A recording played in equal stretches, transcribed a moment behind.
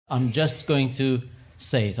I'm just going to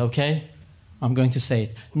say it, okay? I'm going to say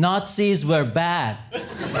it. Nazis were bad.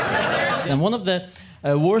 And one of the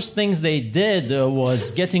worst things they did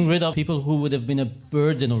was getting rid of people who would have been a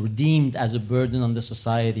burden or deemed as a burden on the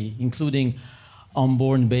society, including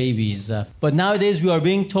unborn babies. But nowadays we are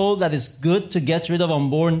being told that it's good to get rid of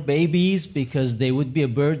unborn babies because they would be a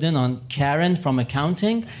burden on Karen from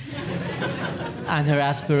accounting and her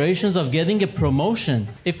aspirations of getting a promotion.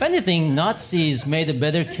 If anything, Nazis made a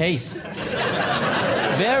better case.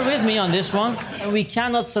 Bear with me on this one. We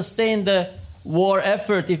cannot sustain the war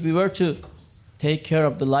effort if we were to take care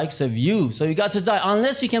of the likes of you. So you got to die,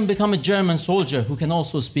 unless you can become a German soldier who can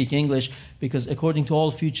also speak English, because according to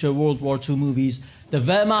all future World War II movies, the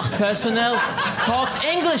Wehrmacht personnel talked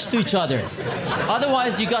English to each other.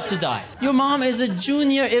 Otherwise, you got to die. Your mom is a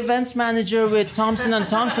junior events manager with Thompson &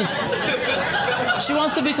 Thompson. She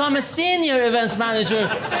wants to become a senior events manager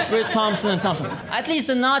with Thompson & Thompson. At least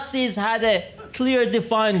the Nazis had a clear,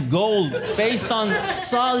 defined goal based on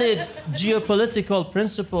solid geopolitical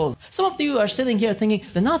principles. Some of you are sitting here thinking,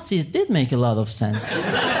 the Nazis did make a lot of sense.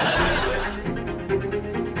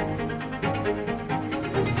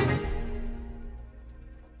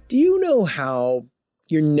 Do you know how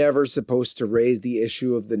you're never supposed to raise the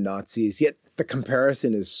issue of the Nazis, yet the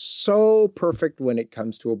comparison is so perfect when it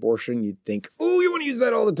comes to abortion? You'd think, oh, you want to use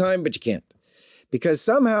that all the time, but you can't. Because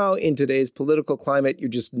somehow in today's political climate, you're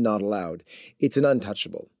just not allowed. It's an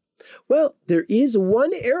untouchable. Well, there is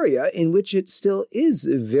one area in which it still is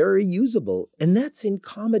very usable, and that's in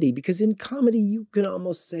comedy, because in comedy, you can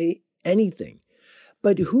almost say anything.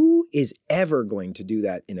 But who is ever going to do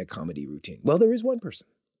that in a comedy routine? Well, there is one person.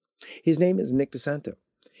 His name is Nick DeSanto.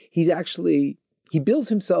 He bills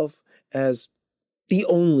himself as the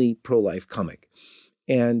only pro-life comic.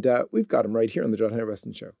 And we've got him right here on the John Henry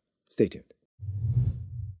Weston Show. Stay tuned.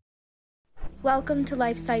 Welcome to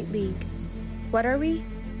LifeSite League. What are we?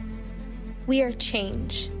 We are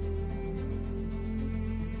change.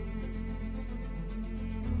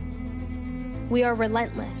 We are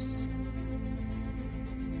relentless.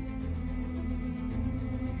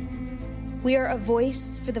 We are a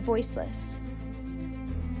voice for the voiceless.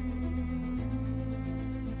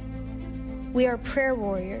 We are prayer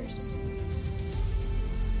warriors.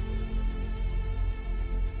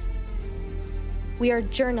 We are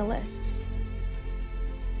journalists.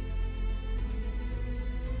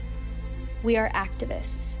 We are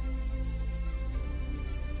activists.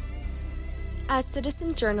 As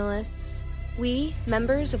citizen journalists, we,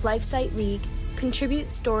 members of LifeSite League, contribute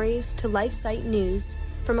stories to LifeSite News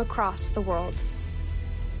from across the world.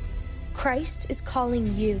 Christ is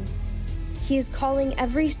calling you. He is calling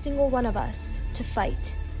every single one of us to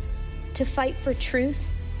fight for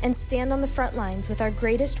truth and stand on the front lines with our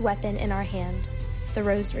greatest weapon in our hand, the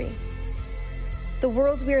rosary. The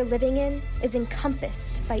world we are living in is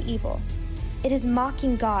encompassed by evil. It is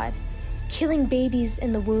mocking God, killing babies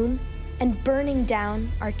in the womb, and burning down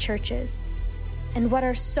our churches. And what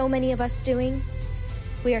are so many of us doing?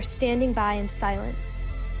 We are standing by in silence.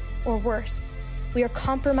 Or worse, we are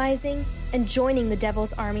compromising and joining the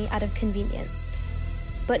devil's army out of convenience.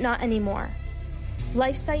 But not anymore.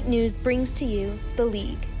 LifeSite News brings to you the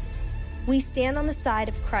League. We stand on the side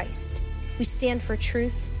of Christ. We stand for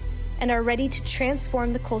truth and are ready to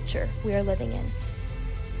transform the culture we are living in.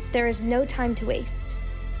 There is no time to waste.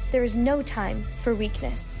 There is no time for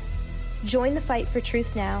weakness. Join the fight for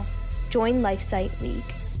truth now. Join LifeSite League.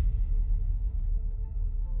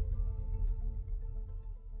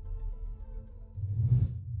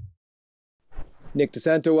 Nick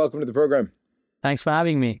DeSanto, welcome to the program. Thanks for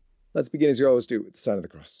having me. Let's begin as you always do with the sign of the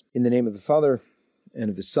cross. In the name of the Father, and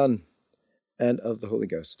of the Son, and of the Holy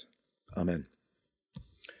Ghost. Amen.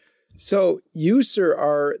 So you, sir,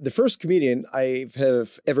 are the first comedian I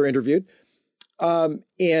have ever interviewed,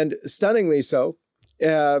 and stunningly so.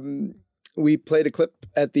 We played a clip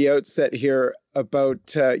at the outset here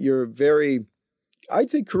about your very, I'd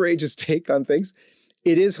say, courageous take on things.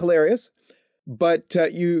 It is hilarious, but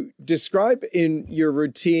you describe in your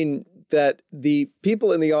routine that the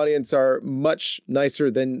people in the audience are much nicer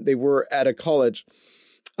than they were at a college.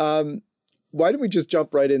 Why don't we just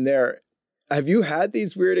jump right in there? Have you had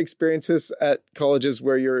these weird experiences at colleges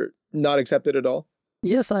where you're not accepted at all?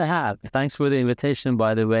 Yes, I have. Thanks for the invitation,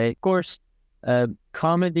 by the way. Of course,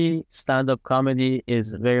 comedy, stand-up comedy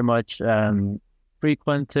is very much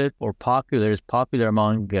frequented or popular. It's popular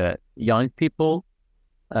among young people,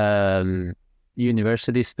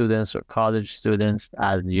 university students or college students,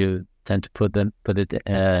 as you tend to put it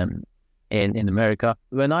in America.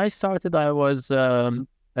 When I started, I was a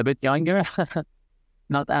bit younger.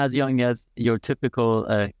 Not as young as your typical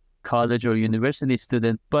college or university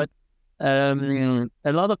student, but a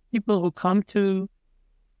lot of people who come to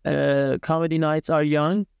comedy nights are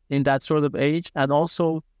young in that sort of age, and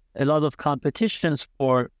also a lot of competitions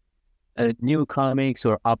for new comics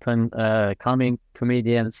or up and coming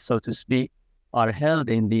comedians, so to speak, are held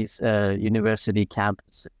in these university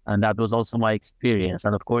campuses. And that was also my experience.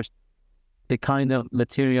 And of course, the kind of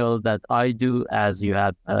material that I do, as you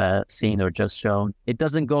have seen or just shown, it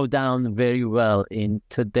doesn't go down very well in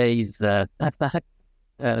today's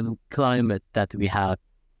climate that we have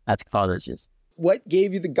at colleges. What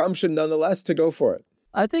gave you the gumption, nonetheless, to go for it?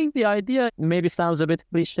 I think the idea maybe sounds a bit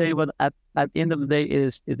cliche, but at the end of the day,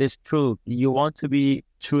 it is true. You want to be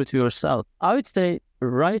true to yourself. I would say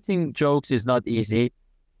writing jokes is not easy,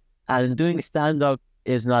 and doing stand-up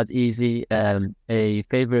is not easy. A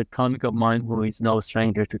favorite comic of mine who is no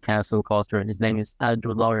stranger to cancel culture, and his name is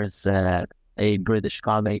Andrew Lawrence, a British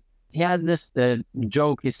comic. He has this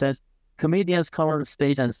joke. He says, comedians come on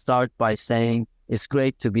stage and start by saying, it's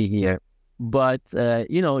great to be here. But,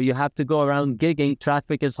 you have to go around gigging.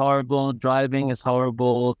 Traffic is horrible. Driving is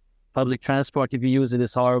horrible. Public transport, if you use it,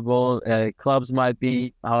 is horrible. Clubs might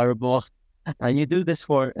be horrible. And you do this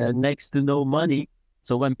for next to no money.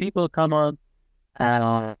 So when people come on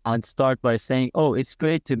and start by saying, oh, it's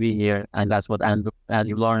great to be here, and that's what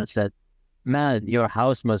Andrew Lawrence said, man, your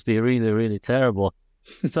house must be really, really terrible.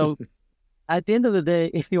 So at the end of the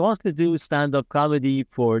day, if you want to do stand-up comedy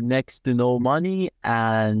for next to no money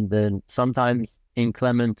and sometimes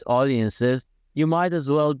inclement audiences, you might as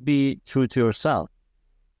well be true to yourself.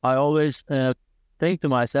 I always think to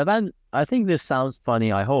myself, and I think this sounds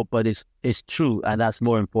funny, I hope, but it's true, and that's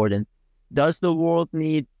more important. Does the world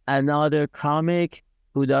need another comic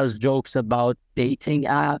who does jokes about dating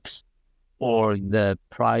apps or the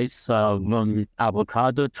price of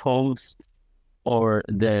avocado toast or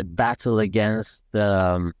the battle against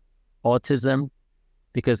autism?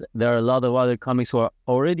 Because there are a lot of other comics who are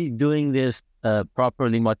already doing this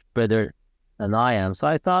properly much better than I am. So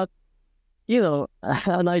I thought,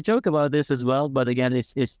 and I joke about this as well, but again,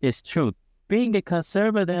 it's true. Being a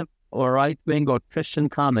conservative or right-wing or Christian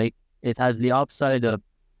comic, it has the upside of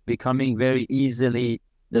becoming very easily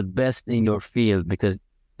the best in your field because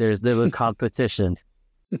there's little competition.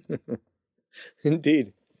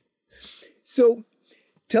 Indeed. So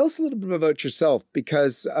tell us a little bit about yourself,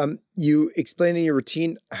 because you explain in your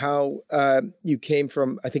routine how you came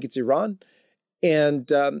from, I think it's Iran,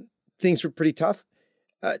 and things were pretty tough.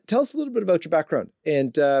 Tell us a little bit about your background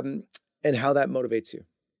and how that motivates you.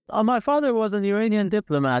 My father was an Iranian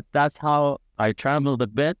diplomat. That's how I traveled a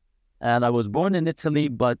bit. And I was born in Italy,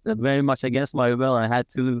 but very much against my will, I had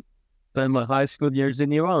to spend my high school years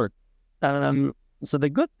in Iran. So the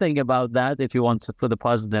good thing about that, if you want to put a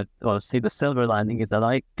positive or see the silver lining, is that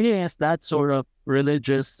I experienced that sort of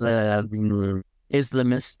religious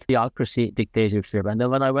Islamist theocracy dictatorship. And then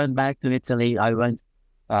when I went back to Italy, I went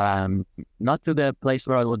not to the place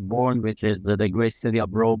where I was born, which is the great city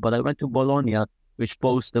of Rome, but I went to Bologna, which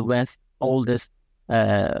boasts the West's oldest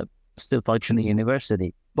still functioning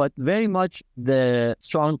university. But very much the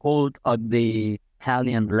stronghold of the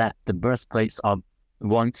Italian left, the birthplace of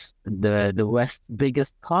once the West's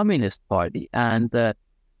biggest communist party. And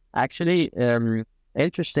actually,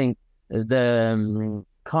 interesting, the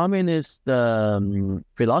communist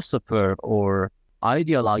philosopher or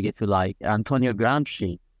ideologue, if you like, Antonio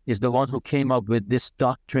Gramsci, is the one who came up with this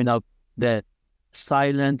doctrine of the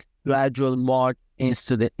silent, gradual march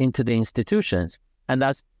into the institutions. And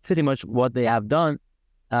that's pretty much what they have done.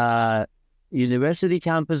 University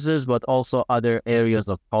campuses, but also other areas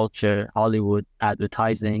of culture, Hollywood,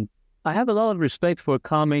 advertising. I have a lot of respect for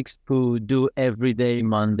comics who do everyday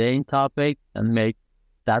mundane topic and make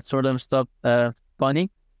that sort of stuff funny.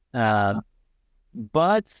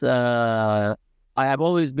 But I have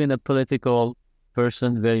always been a political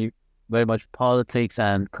person, very, very much politics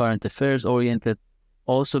and current affairs oriented,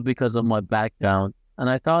 also because of my background. And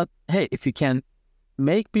I thought, hey, if you can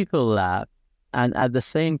make people laugh and at the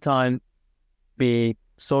same time be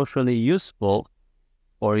socially useful,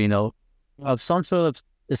 or, of some sort of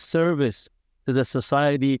a service to the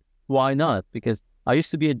society, why not? Because I used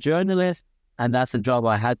to be a journalist, and that's a job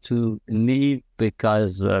I had to leave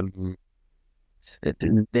because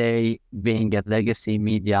they, being a legacy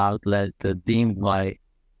media outlet, deemed my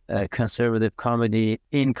conservative comedy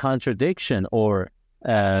in contradiction or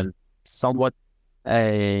somewhat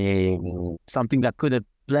something that could have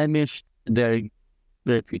blemished their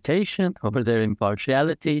reputation or their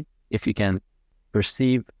impartiality, if you can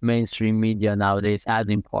perceive mainstream media nowadays as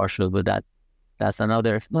impartial, but that's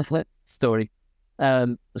another story.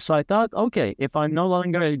 So I thought, okay, if I'm no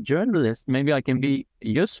longer a journalist, maybe I can be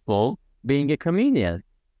useful being a comedian.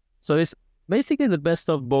 So it's basically the best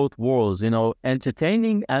of both worlds,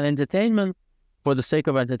 entertaining and entertainment for the sake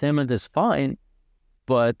of entertainment is fine.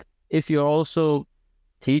 But if you're also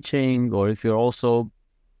teaching, or if you're also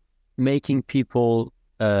making people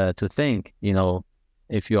to think,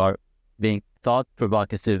 if you are being thought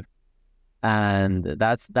provocative, and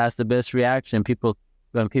that's the best reaction.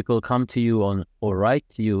 When people come to you or write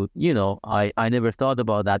to you, I never thought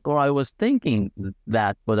about that, or I was thinking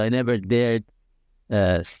that, but I never dared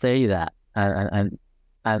say that.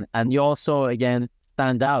 And you also again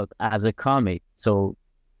stand out as a comic. So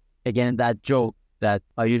again, that joke that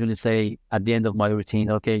I usually say at the end of my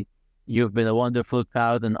routine, okay, you've been a wonderful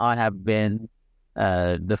crowd, and I have been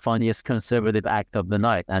the funniest conservative act of the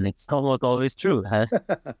night. And it's almost always true. Huh?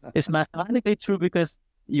 It's mathematically true because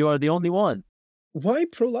you are the only one. Why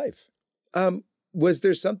pro-life? Was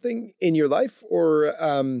there something in your life, or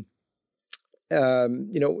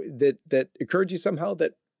that occurred to you somehow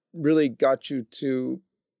that really got you to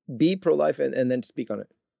be pro-life and then speak on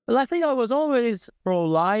it? Well, I think I was always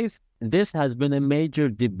pro-life. This has been a major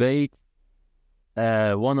debate,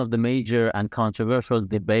 one of the major and controversial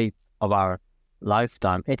debates of our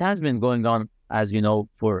lifetime. It has been going on, as you know,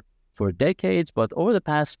 for decades, but over the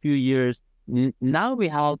past few years, now we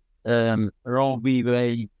have Roe v.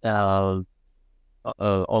 Wade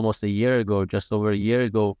almost a year ago, just over a year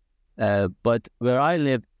ago. But where I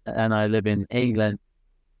live, and I live in England,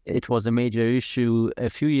 it was a major issue a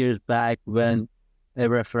few years back when a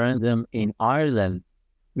referendum in Ireland,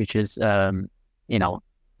 which is, a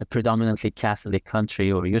predominantly Catholic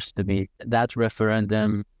country, or used to be, that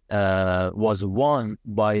referendum was won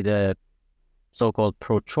by the so-called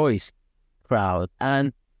pro-choice crowd.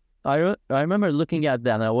 And I remember looking at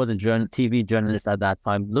that, and I was a TV journalist at that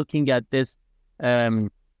time, looking at this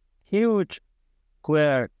huge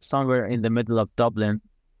square somewhere in the middle of Dublin,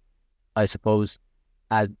 I suppose,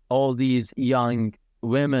 as all these young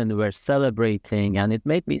women were celebrating, and it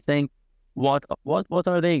made me think, what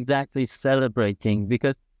are they exactly celebrating?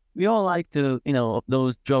 Because we all like to,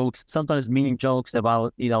 those jokes, sometimes mean jokes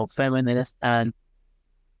about, feminists and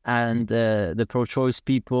the pro-choice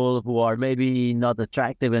people who are maybe not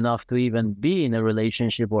attractive enough to even be in a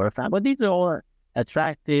relationship or a family. But these are all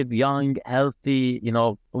attractive, young, healthy,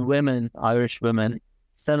 women, Irish women,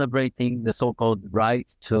 celebrating the so-called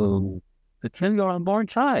right to kill your unborn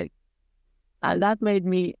child. And that made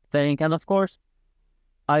me think. And of course,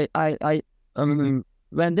 when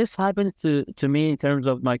this happened to me in terms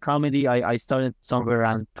of my comedy, I started somewhere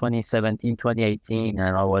around 2017, 2018,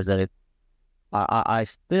 and I was I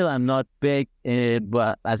still am not big,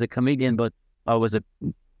 but as a comedian, but I was an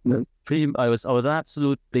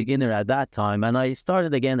absolute beginner at that time, and I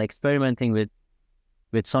started again experimenting with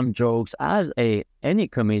some jokes, as any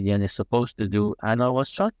comedian is supposed to do, and I was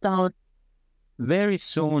shut down very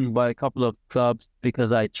soon by a couple of clubs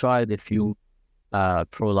because I tried a few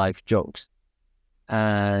pro-life jokes,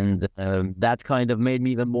 and that kind of made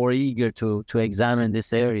me even more eager to examine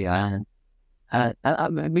this area.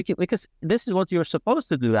 And because this is what you're supposed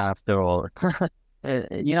to do after all.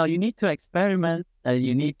 You need to experiment, and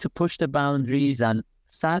you need to push the boundaries, and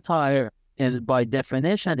satire is, by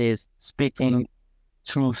definition, is speaking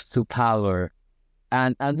truth to power.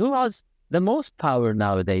 And who has the most power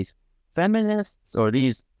nowadays? Feminists, or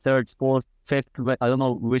these third, fourth, fifth, I don't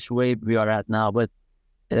know which wave we are at now, but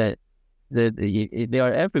they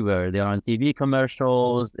are everywhere. They are on TV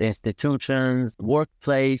commercials, institutions,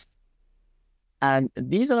 workplace. And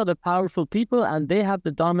these are the powerful people, and they have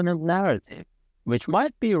the dominant narrative, which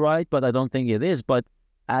might be right, but I don't think it is. But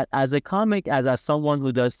as a comic, as someone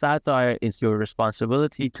who does satire, it's your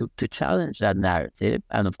responsibility to challenge that narrative.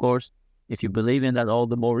 And of course, if you believe in that, all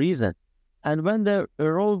the more reason. And when the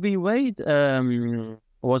Roe v. Wade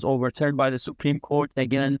was overturned by the Supreme Court,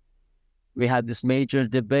 again, we had this major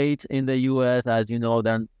debate in the U.S. As you know,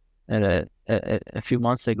 then a few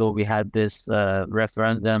months ago, we had this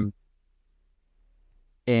referendum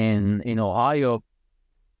in Ohio,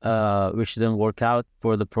 which didn't work out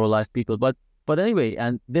for the pro-life people. But anyway,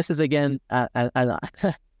 and this is again,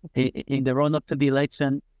 in the run-up to the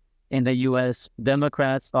election in the U.S.,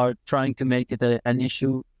 Democrats are trying to make it an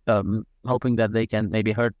issue, hoping that they can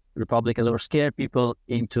maybe hurt Republicans or scare people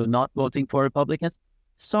into not voting for Republicans.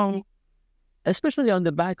 So, especially on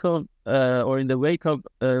the back of, or in the wake of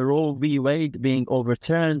Roe v. Wade being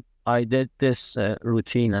overturned, I did this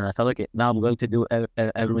routine, and I thought, okay, now I'm going to do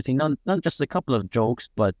a routine, not just a couple of jokes,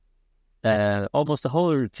 but almost a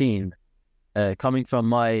whole routine coming from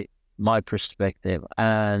my perspective.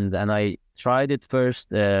 And I tried it first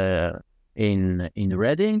in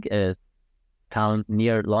Reading, a town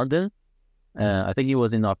near London. I think it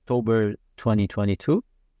was in October 2022,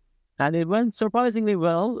 and it went surprisingly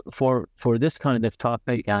well for this kind of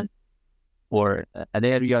topic and for an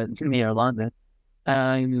area near London.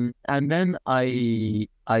 And then I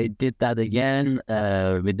did that again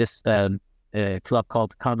with this club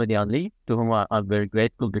called Comedy Unleashed, to whom I'm very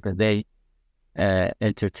grateful because they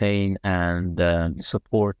entertain and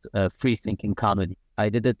support free thinking comedy. I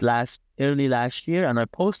did it early last year, and I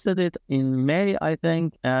posted it in May, I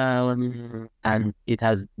think, and it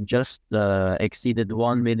has just exceeded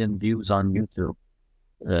 1 million views on YouTube.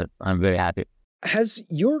 I'm very happy. Has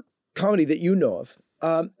your comedy that you know of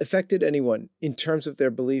affected anyone in terms of their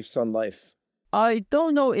beliefs on life? I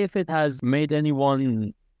don't know if it has made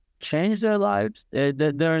anyone change their lives,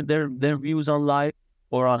 their views on life,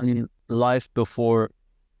 or on life before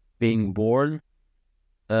being born,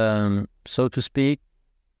 so to speak.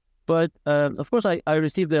 But of course, I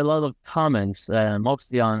received a lot of comments,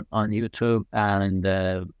 mostly on YouTube, and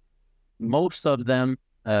most of them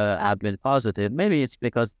have been positive. Maybe it's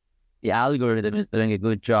because the algorithm is doing a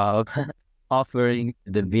good job offering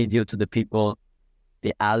the video to the people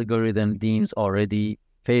the algorithm deems already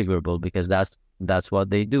favorable, because that's what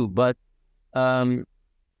they do. But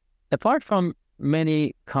apart from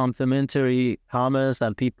many complimentary comments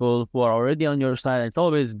and people who are already on your side, it's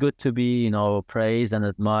always good to be, praised and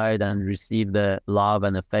admired and receive the love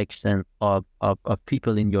and affection of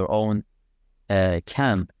people in your own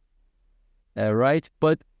camp, right?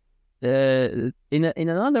 But in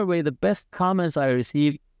another way, the best comments I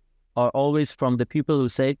receive are always from the people who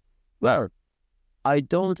say, well, I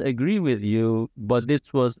don't agree with you, but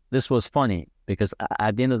this was funny, because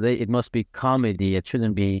at the end of the day, it must be comedy. It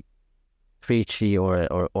shouldn't be preachy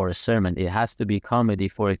or a sermon. It has to be comedy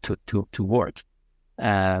for it to work.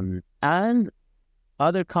 And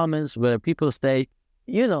other comments where people say,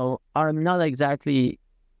 I'm not exactly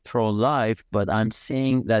pro-life, but I'm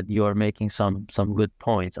seeing that you're making some good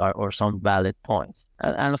points or some valid points.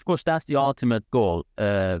 And of course, that's the ultimate goal,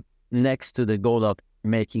 next to the goal of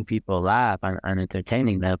making people laugh and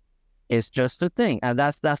entertaining them. It's just a thing. And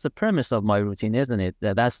that's the premise of my routine, isn't it?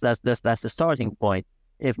 That's the starting point.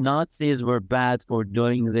 If Nazis were bad for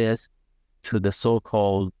doing this to the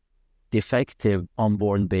so-called defective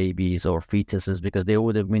unborn babies or fetuses because they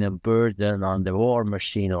would have been a burden on the war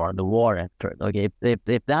machine or on the war effort, okay,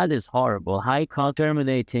 if that is horrible, how come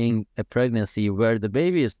terminating a pregnancy where the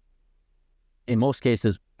baby is, in most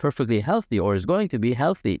cases, perfectly healthy or is going to be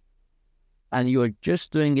healthy, and you are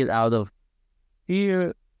just doing it out of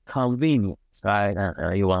sheer convenience, right?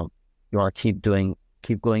 You want to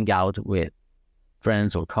keep going out with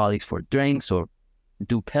friends or colleagues for drinks or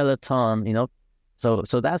do Peloton, So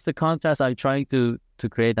that's the contrast I'm trying to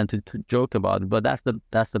create and to joke about. But that's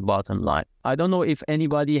the bottom line. I don't know if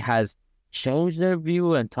anybody has changed their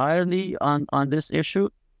view entirely on this issue,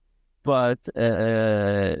 but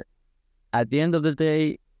at the end of the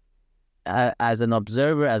day, as an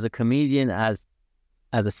observer, as a comedian, as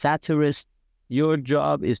a satirist, your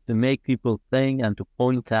job is to make people think and to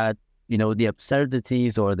point at the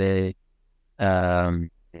absurdities or the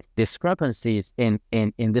discrepancies in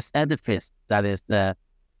this edifice that is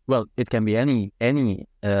it can be any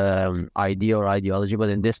idea or ideology, but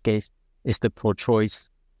in this case it's the pro-choice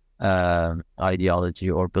ideology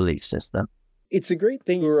or belief system. It's a great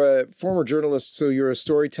thing. You're a former journalist, so you're a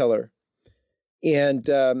storyteller, and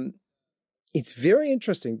it's very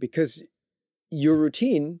interesting because your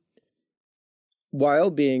routine,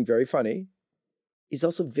 while being very funny, is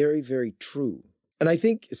also very, very true. And I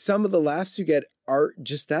think some of the laughs you get are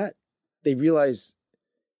just that. They realize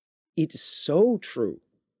it's so true.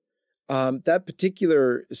 That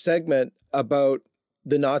particular segment about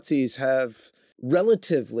the Nazis have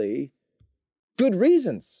relatively good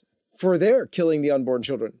reasons for their killing the unborn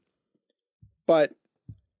children. But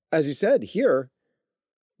as you said, here,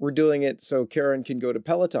 we're doing it so Karen can go to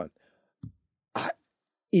Peloton.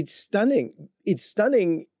 It's stunning. It's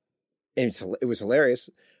stunning. And it was hilarious.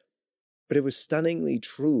 But it was stunningly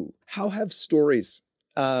true. How have stories,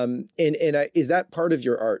 is that part of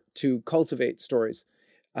your art, to cultivate stories,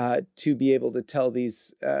 to be able to tell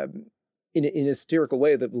these in a satirical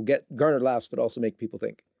way that will garner laughs, but also make people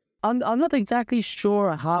think? I'm not exactly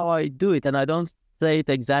sure how I do it, and I don't say it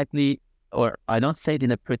exactly, or I don't say it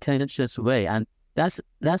in a pretentious way, and that's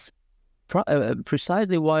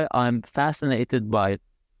precisely why I'm fascinated by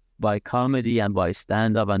comedy and by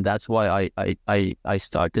stand-up, and that's why I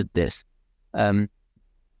started this.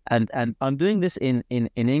 And I'm doing this in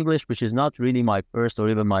English, which is not really my first or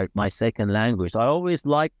even my second language. I always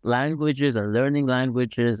like languages and learning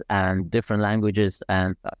languages and different languages,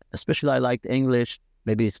 and especially I liked English.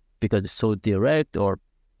 Maybe it's because it's so direct, or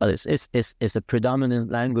well, it's a predominant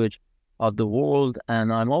language of the world,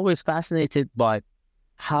 and I'm always fascinated by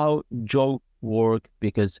how joke work,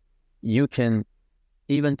 because you can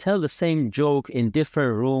even tell the same joke in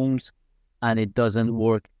different rooms and it doesn't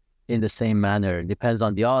work in the same manner. It depends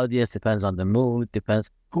on the audience, depends on the mood, depends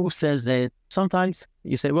who says it. Sometimes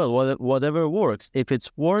you say, well, whatever works. If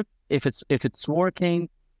it's working,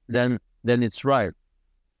 then it's right.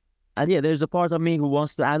 And yeah, there's a part of me who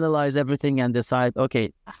wants to analyze everything and decide,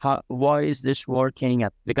 okay, why is this working?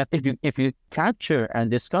 Because if you capture and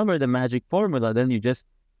discover the magic formula, then you just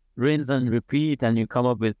rinse and repeat and you come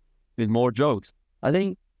up with more jokes. I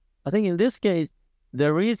think in this case,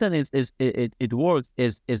 the reason it works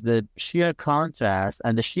is the sheer contrast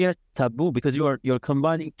and the sheer taboo, because you're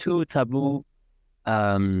combining two taboo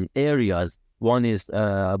areas. One is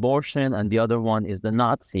abortion and the other one is the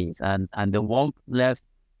Nazis, and the woke left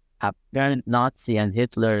have turned Nazi and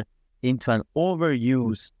Hitler into an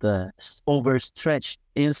overused, overstretched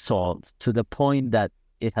insult to the point that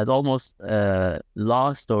it has almost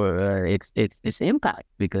lost or its impact,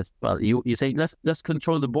 because, well, you say let's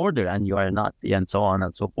control the border and you are a Nazi and so on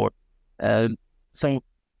and so forth. So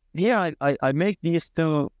here I make these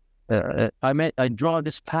two. I draw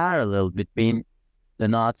this parallel between the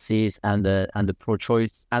Nazis and the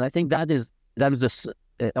pro-choice, and I think that is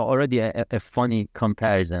already a funny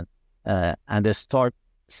comparison and a stark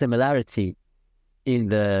similarity in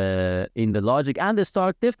the logic and the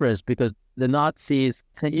stark difference, because the Nazis,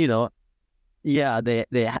 they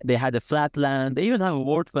had a flat land. They even have a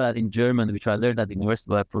word for that in German, which I learned at university,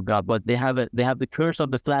 but I forgot. But they have the curse of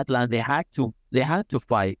the flat land. They had to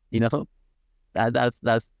fight. And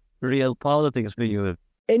that's real politics for you.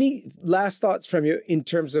 Any last thoughts from you in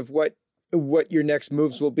terms of what your next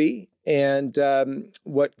moves will be and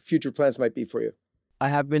what future plans might be for you? I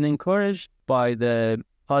have been encouraged by the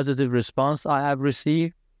positive response I have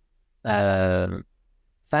received.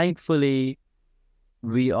 Thankfully,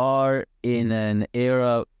 we are in an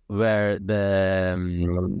era where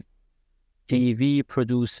the TV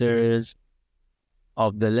producers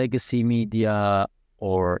of the legacy media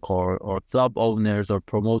or club owners or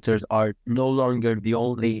promoters are no longer the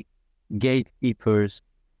only gatekeepers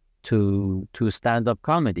to stand-up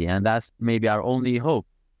comedy, and that's maybe our only hope.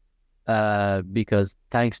 Because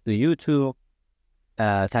thanks to YouTube,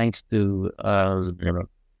 thanks to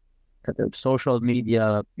social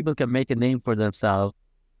media, people can make a name for themselves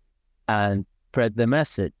and spread the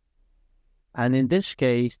message. And in this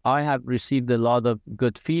case, I have received a lot of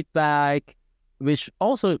good feedback, which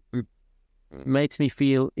also makes me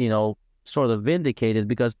feel, sort of vindicated,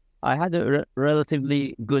 because I had a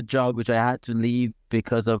relatively good job, which I had to leave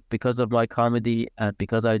because of my comedy and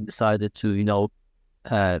because I decided to,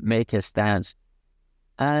 make a stance.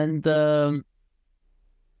 And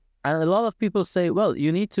a lot of people say, well,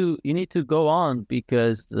 you need to go on,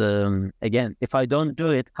 because again, if I don't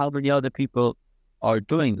do it, how many other people are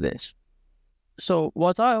doing this? So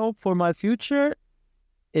what I hope for my future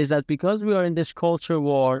is that, because we are in this culture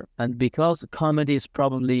war and because comedy is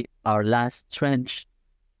probably our last trench,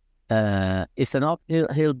 it's an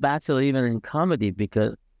uphill battle even in comedy,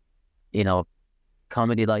 because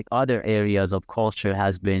comedy, like other areas of culture,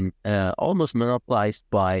 has been almost monopolized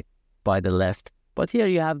by the left. But here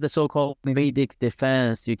you have the so-called comedic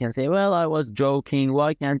defense. You can say, well, I was joking.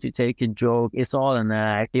 Why can't you take a joke? It's all an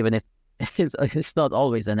act, even if it's not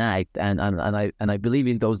always an act. And I believe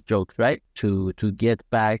in those jokes, right? To get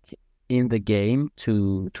back in the game,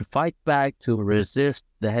 to fight back, to resist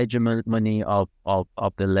the hegemony of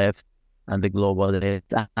the left and the global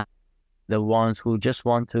left, the ones who just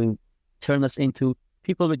want to turn us into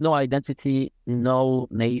people with no identity, no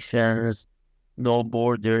nations, no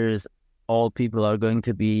borders. All people are going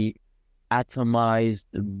to be atomized,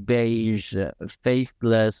 beige,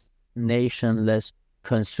 faithless, nationless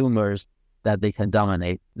consumers that they can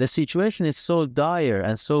dominate. The situation is so dire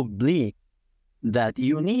and so bleak that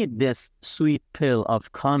you need this sweet pill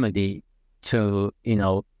of comedy to,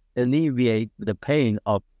 alleviate the pain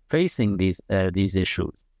of facing these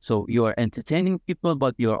issues. So you are entertaining people,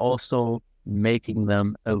 but you're also making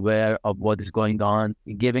them aware of what is going on,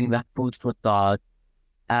 giving them food for thought,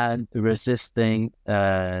 and resisting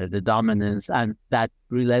the dominance and that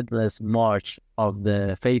relentless march of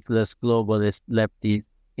the faithless globalist lefties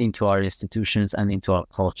into our institutions and into our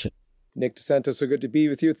culture. Nick DeSanto, so good to be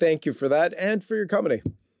with you. Thank you for that and for your comedy.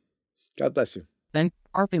 God bless you. Thanks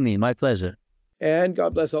for having me. My pleasure. And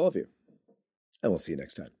God bless all of you. and we'll see you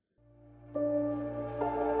next time.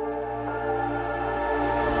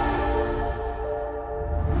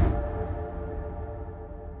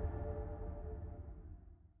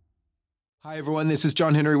 Hi, everyone. This is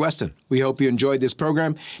John Henry Weston. We hope you enjoyed this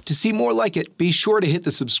program. To see more like it, be sure to hit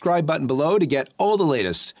the subscribe button below to get all the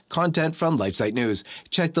latest content from LifeSite News.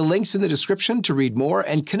 Check the links in the description to read more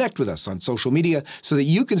and connect with us on social media so that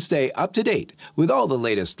you can stay up to date with all the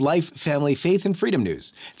latest life, family, faith, and freedom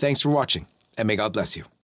news. Thanks for watching, and may God bless you.